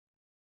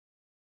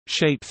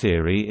Shape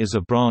theory is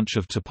a branch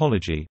of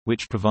topology,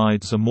 which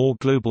provides a more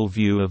global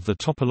view of the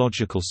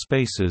topological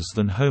spaces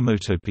than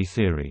homotopy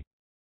theory.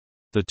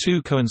 The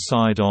two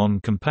coincide on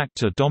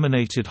compactor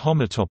dominated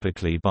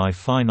homotopically by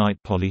finite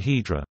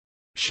polyhedra.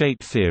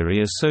 Shape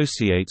theory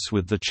associates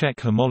with the Czech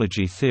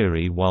homology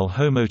theory, while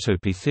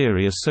homotopy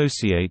theory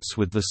associates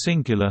with the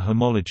singular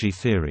homology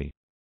theory.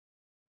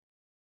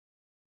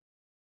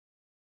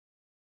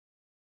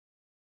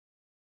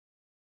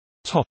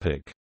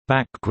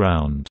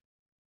 Background.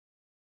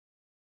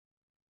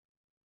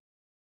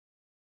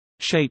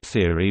 Shape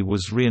theory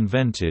was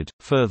reinvented,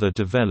 further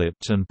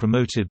developed and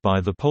promoted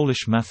by the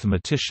Polish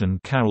mathematician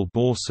Karol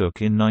Borsuk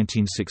in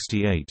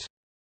 1968.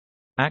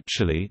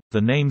 Actually,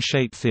 the name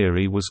shape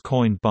theory was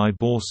coined by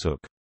Borsuk.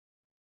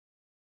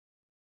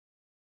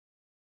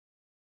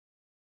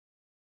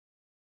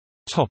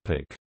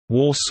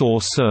 Warsaw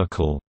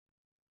Circle.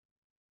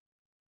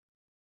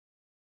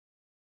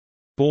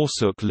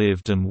 Borsuk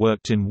lived and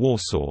worked in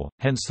Warsaw,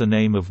 hence the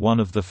name of one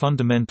of the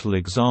fundamental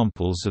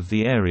examples of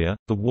the area,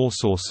 the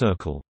Warsaw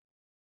Circle.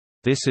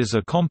 This is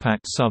a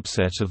compact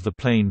subset of the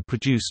plane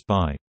produced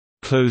by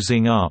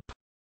closing up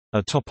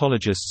a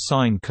topologist's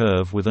sine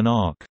curve with an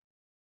arc.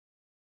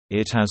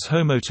 It has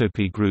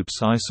homotopy groups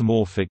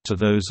isomorphic to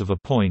those of a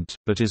point,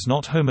 but is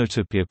not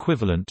homotopy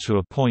equivalent to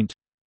a point.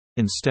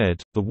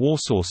 Instead, the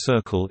Warsaw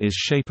Circle is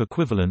shape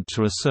equivalent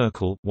to a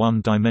circle,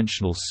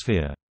 one-dimensional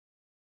sphere.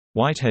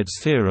 Whitehead's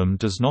theorem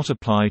does not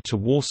apply to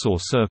Warsaw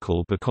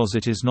Circle because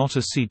it is not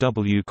a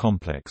CW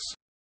complex.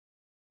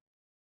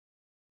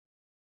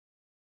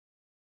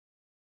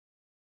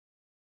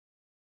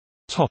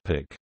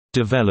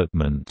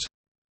 Development.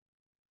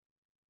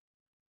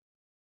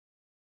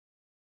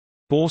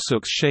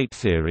 Borsuk's shape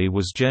theory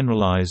was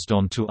generalized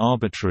onto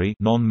arbitrary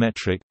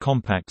non-metric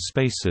compact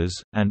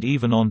spaces, and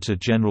even onto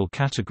general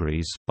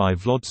categories, by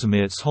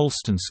Włodzimierz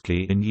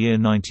Holsztyński in year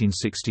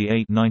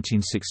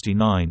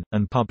 1968–1969,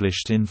 and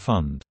published in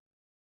Fund.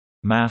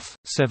 Math.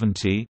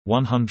 70,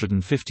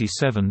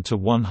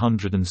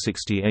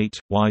 157–168,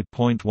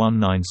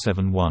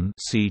 y.1971.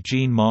 See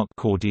Jean-Marc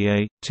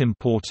Cordier, Tim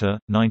Porter,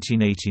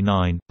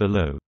 1989,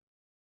 below.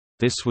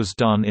 This was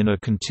done in a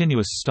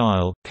continuous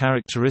style,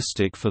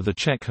 characteristic for the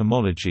Czech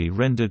homology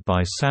rendered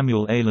by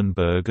Samuel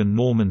Eilenberg and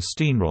Norman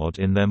Steenrod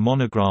in their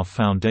monograph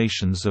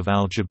Foundations of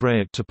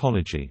Algebraic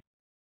Topology.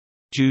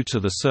 Due to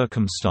the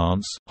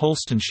circumstance,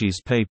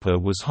 Holsztyński's paper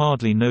was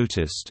hardly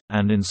noticed,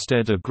 and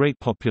instead a great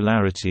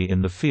popularity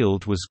in the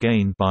field was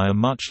gained by a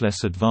much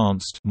less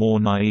advanced, more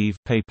naive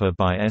paper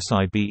by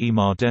Sibe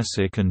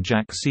Mardesic and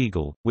Jack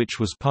Siegel, which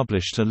was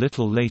published a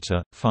little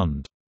later,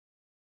 Fund.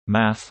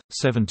 Math.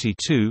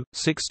 72,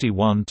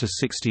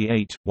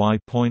 61–68,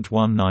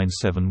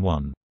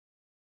 y.1971.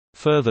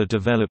 Further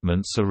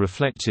developments are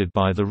reflected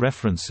by the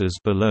references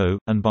below,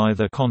 and by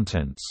their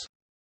contents.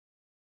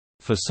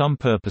 For some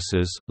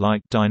purposes,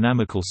 like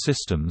dynamical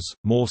systems,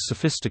 more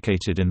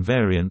sophisticated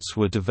invariants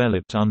were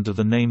developed under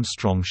the name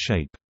strong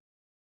shape.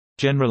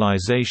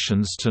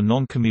 Generalizations to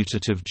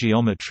noncommutative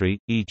geometry,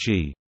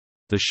 e.g.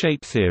 the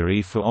shape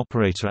theory for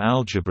operator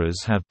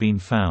algebras have been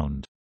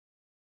found.